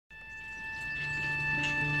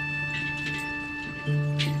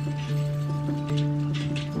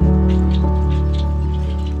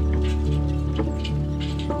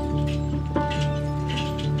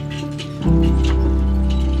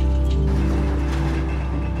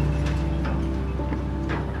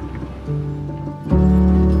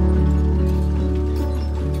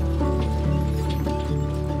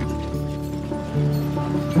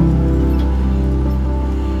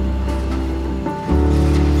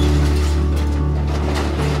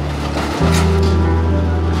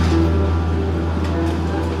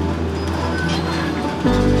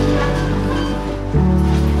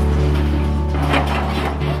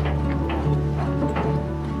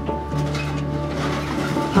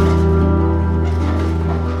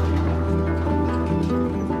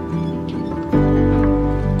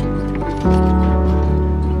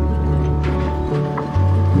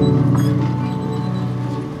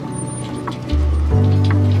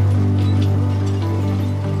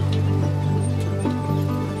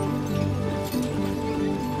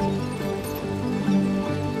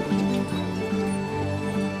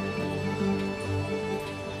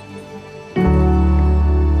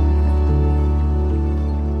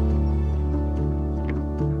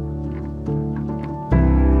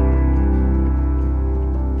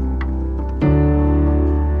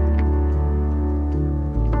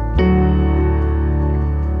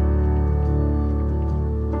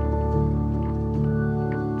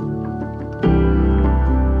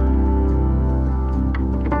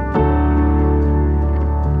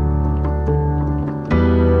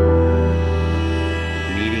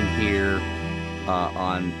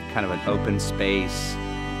open space,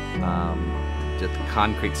 the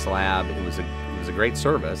concrete slab. It was a great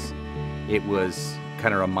service. It was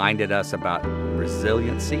kind of reminded us about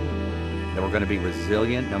resiliency, that we're going to be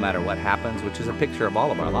resilient no matter what happens, which is a picture of all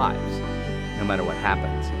of our lives, no matter what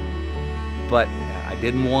happens. But I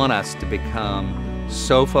didn't want us to become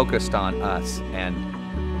so focused on us and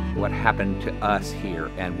what happened to us here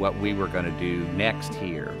and what we were going to do next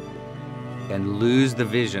here, and lose the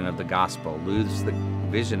vision of the gospel, lose the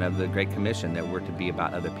vision of the Great Commission that we're to be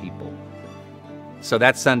about other people. So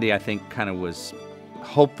that Sunday, I think, kind of was,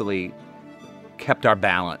 hopefully, kept our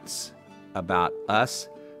balance about us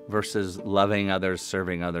versus loving others,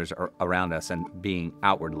 serving others around us, and being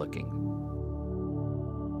outward looking.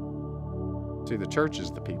 See, the church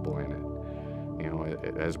is the people in it,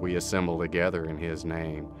 as we assemble together in His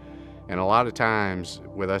name. And a lot of times,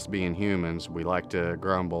 with us being humans, we like to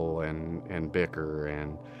grumble and bicker,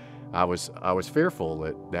 and I was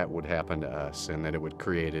fearful that would happen to us and that it would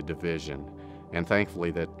create a division. And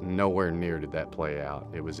thankfully that nowhere near did that play out.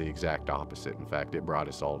 It was the exact opposite. In fact, it brought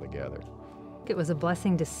us all together. It was a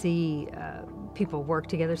blessing to see people work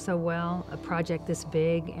together so well, a project this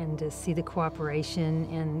big, and to see the cooperation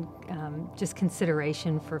and just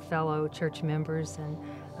consideration for fellow church members. And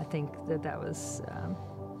I think that's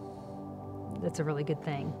a really good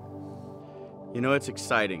thing. It's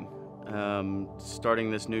exciting.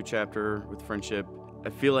 Starting this new chapter with Friendship, I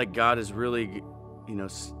feel like God is really,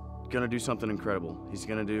 going to do something incredible. He's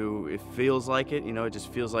going to do, it feels like it, it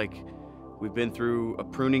just feels like we've been through a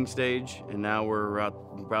pruning stage, and now we're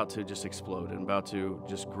about to just explode and about to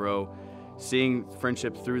just grow. Seeing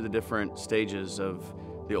Friendship through the different stages of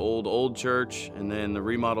the old church, and then the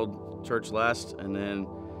remodeled church last, and then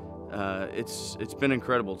it's been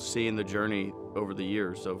incredible seeing the journey over the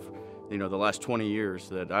years of, the last 20 years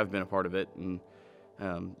that I've been a part of it, and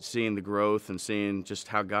seeing the growth and seeing just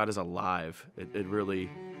how God is alive. It really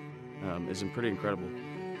is pretty incredible.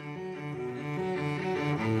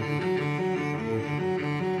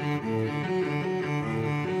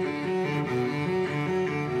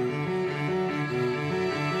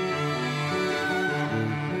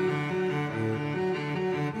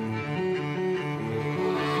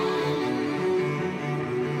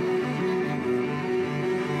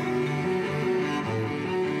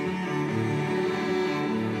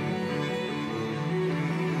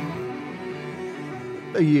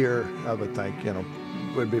 A year, I would think,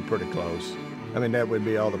 would be pretty close. I mean, that would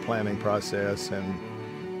be all the planning process,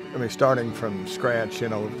 and starting from scratch,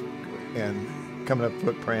 and coming up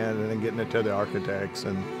footprint, and then getting it to the architects,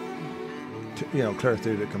 and clear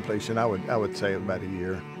through to completion. I would say about a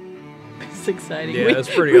year. It's exciting. Yeah,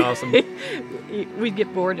 it's pretty awesome. We'd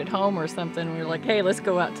get bored at home or something. We were like, hey, let's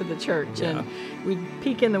go out to the church. Yeah. And we'd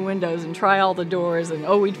peek in the windows and try all the doors, and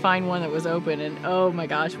we'd find one that was open, and oh my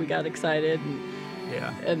gosh, we got excited.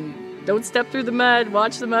 And don't step through the mud,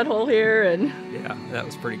 watch the mud hole here. And yeah, that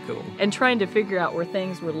was pretty cool. And trying to figure out where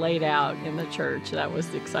things were laid out in the church. That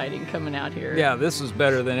was exciting coming out here. Yeah, this was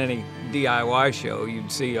better than any DIY show you'd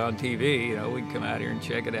see on TV. We'd come out here and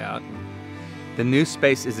check it out. The new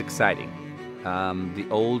space is exciting. The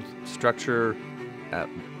old structure,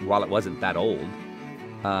 while it wasn't that old,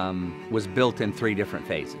 was built in 3 different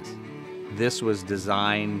phases. This was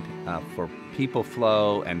designed for people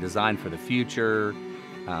flow and designed for the future.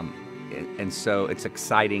 And so it's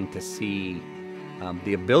exciting to see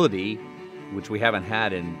the ability, which we haven't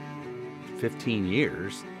had in 15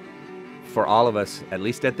 years, for all of us, at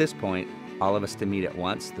least at this point, all of us to meet at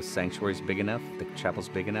once. The sanctuary's big enough, the chapel's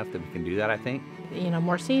big enough that we can do that, I think.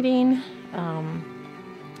 More seating,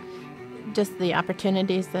 just the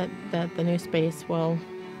opportunities that the new space will,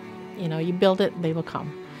 you build it, they will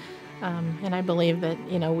come. And I believe that,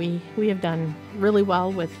 we have done really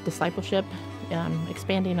well with discipleship,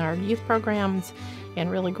 expanding our youth programs, and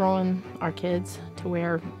really growing our kids to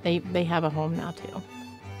where they have a home now, too.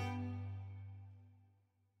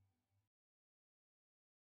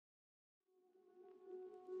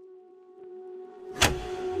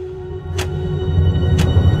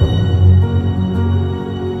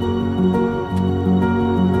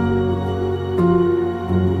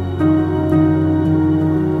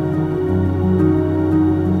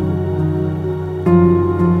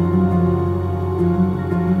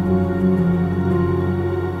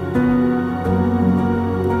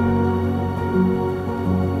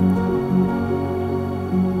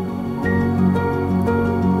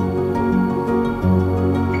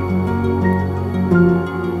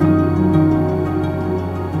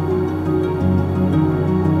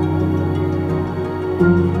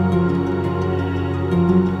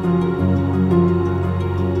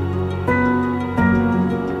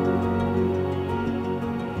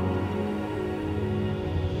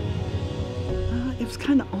 was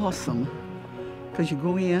kind of awesome because you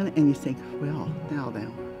go in and you think, well, now,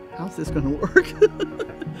 how's this going to work?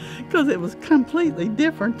 Because it was completely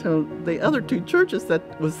different to the other two churches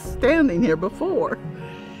that was standing here before.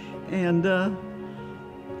 And,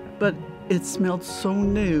 but it smelled so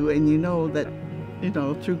new, and you know that,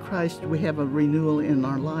 through Christ we have a renewal in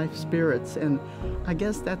our life spirits, and I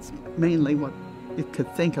guess that's mainly what it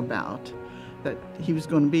could think about, that he was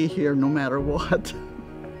going to be here no matter what.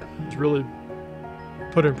 It's really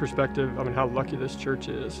put in perspective, how lucky this church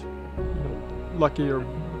is. Lucky or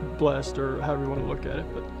blessed, or however you want to look at it,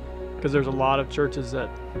 but because there's a lot of churches that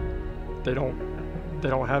they don't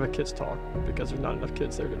have a kids talk because there's not enough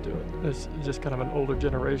kids there to do it. It's just kind of an older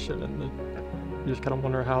generation, and you just kind of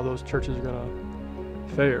wonder how those churches are going to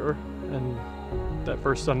fare. And that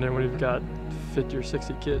first Sunday when you've got 50 or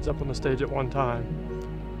 60 kids up on the stage at one time,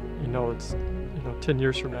 it's 10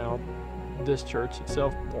 years from now, this church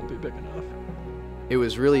itself won't be big enough. It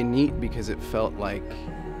was really neat because it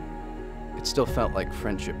still felt like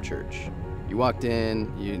Friendship Church. You walked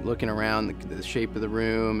in, you're looking around, the shape of the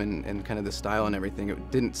room and kind of the style and everything.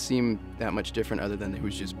 It didn't seem that much different other than it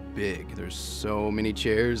was just big. There's so many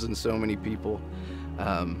chairs and so many people.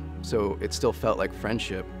 So it still felt like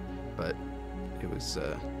Friendship, but it was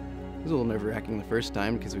a little nerve-wracking the first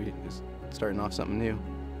time because we was starting off something new.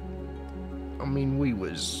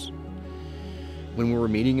 When we were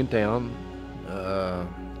meeting in town,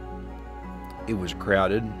 it was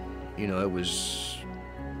crowded. It was,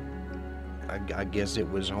 I guess it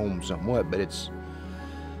was home somewhat, but it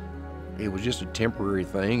was just a temporary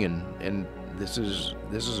thing, and this is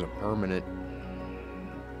a permanent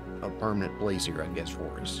place here, I guess,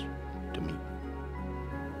 for us to meet.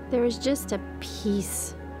 There was just a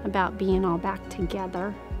peace about being all back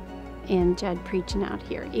together and Judd preaching out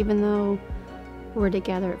here. Even though we're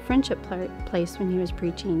together at Friendship Place when he was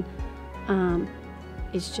preaching,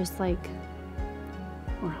 it's just like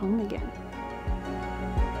we're home again.